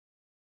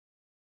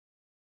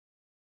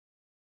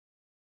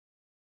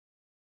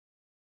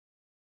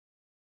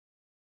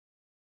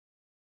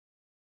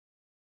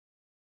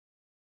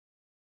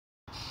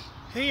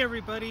Hey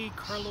everybody,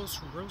 Carlos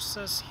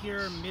Rosas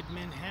here,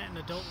 Mid-Manhattan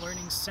Adult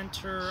Learning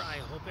Center. I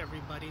hope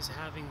everybody's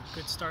having a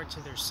good start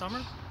to their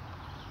summer.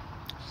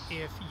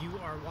 If you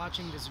are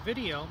watching this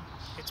video,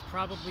 it's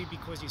probably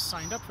because you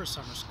signed up for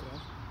summer school.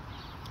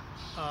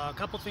 A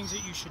couple things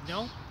that you should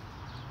know.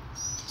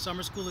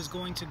 Summer school is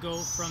going to go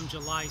from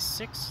July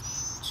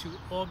 6th to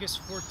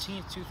August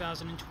 14th,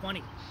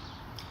 2020.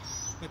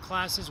 The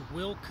classes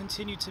will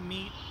continue to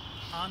meet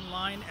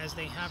online as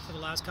they have for the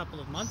last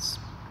couple of months.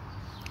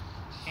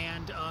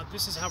 And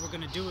this is how we're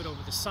going to do it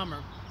over the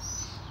summer.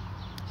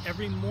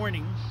 Every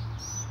morning,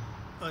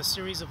 a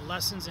series of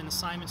lessons and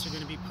assignments are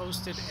going to be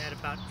posted at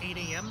about 8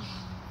 a.m.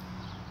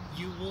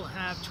 You will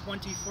have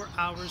 24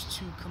 hours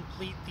to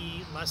complete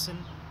the lesson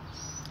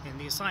and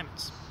the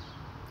assignments.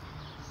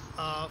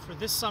 For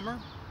this summer,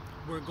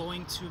 we're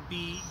going to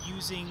be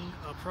using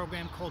a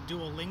program called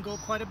Duolingo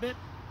quite a bit.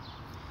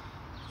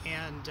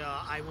 And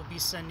I will be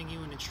sending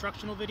you an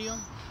instructional video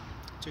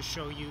to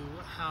show you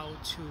how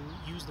to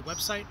use the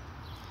website.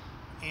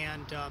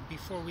 And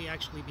before we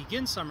actually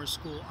begin summer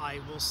school, I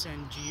will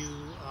send you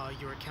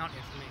your account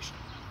information.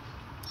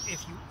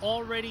 If you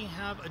already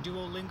have a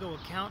Duolingo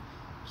account,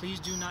 please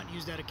do not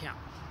use that account.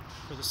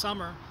 For the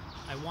summer,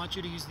 I want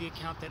you to use the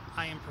account that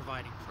I am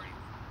providing for you.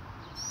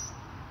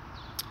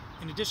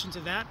 In addition to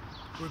that,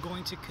 we're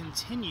going to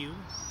continue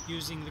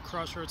using the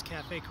Crossroads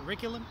Cafe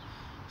curriculum,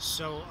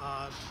 so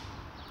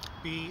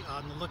be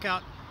on the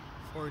lookout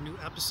for new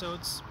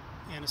episodes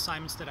and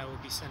assignments that I will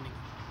be sending you.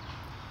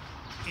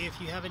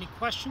 If you have any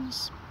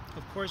questions,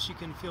 of course you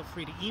can feel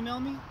free to email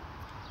me,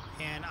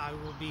 and I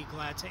will be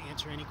glad to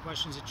answer any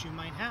questions that you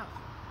might have.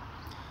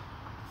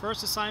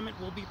 First assignment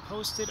will be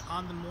posted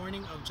on the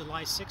morning of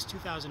July 6,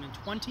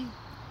 2020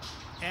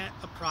 at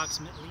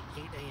approximately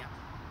 8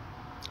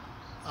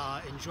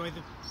 a.m. Enjoy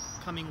the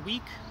coming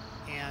week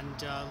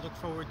and look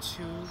forward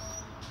to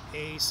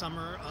a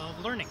summer of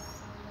learning.